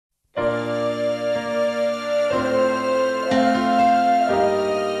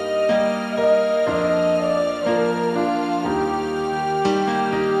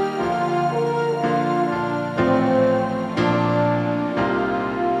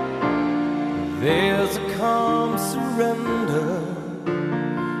There's a calm surrender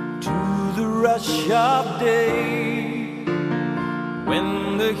to the rush of day,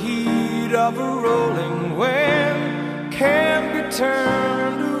 when the heat of a rolling wind can't be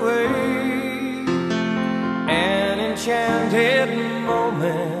turned away. An enchanted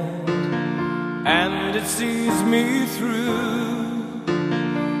moment, and it sees me through.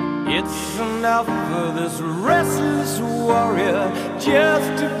 It's enough for this restless warrior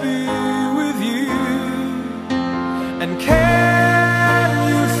just to be with you. And can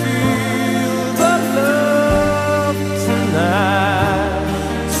you feel the love tonight?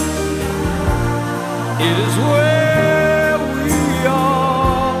 It is where we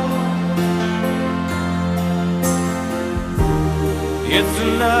are. It's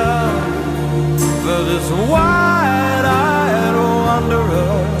enough for this wide-eyed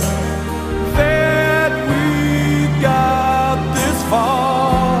wanderer that we got this far.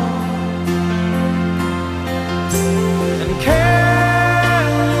 And can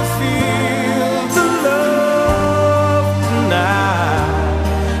you feel the love tonight?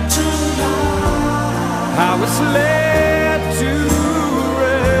 How it's laid to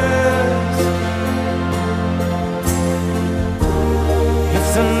rest.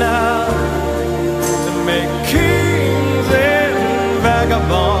 It's enough to make kings and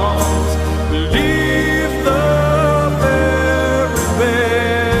vagabonds believe the very best.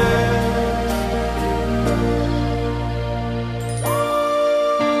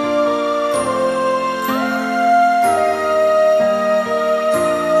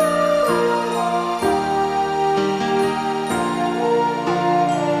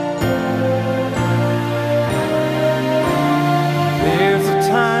 There's a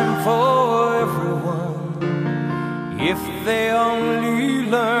time for everyone if they only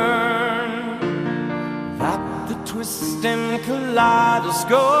learn that the twisting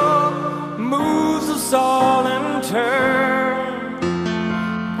kaleidoscope moves us all in turn.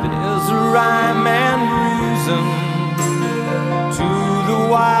 There's a rhyme and reason to the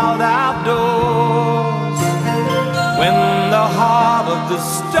wild outdoors, when the heart of the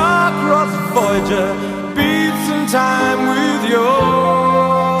star-crossed Voyager beats in time with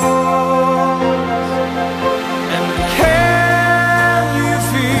yours. And can you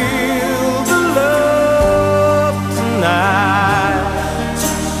feel the love tonight?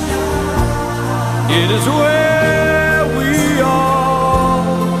 It is where we are.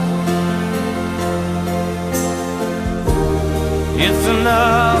 It's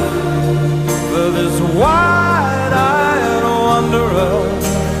enough for this wide-eyed wanderer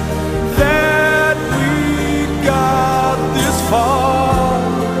that we got this far.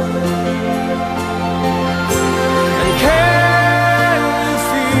 And can you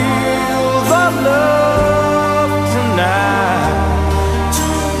feel the love tonight?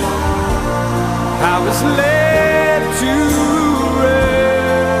 How it's laid to rest.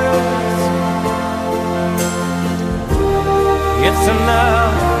 It's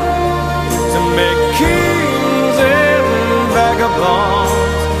enough to make kings and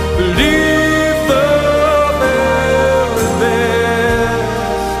vagabonds believe the very best.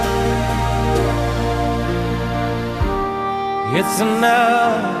 It's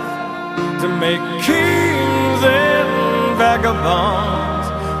enough to make kings and vagabonds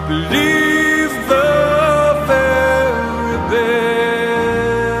believe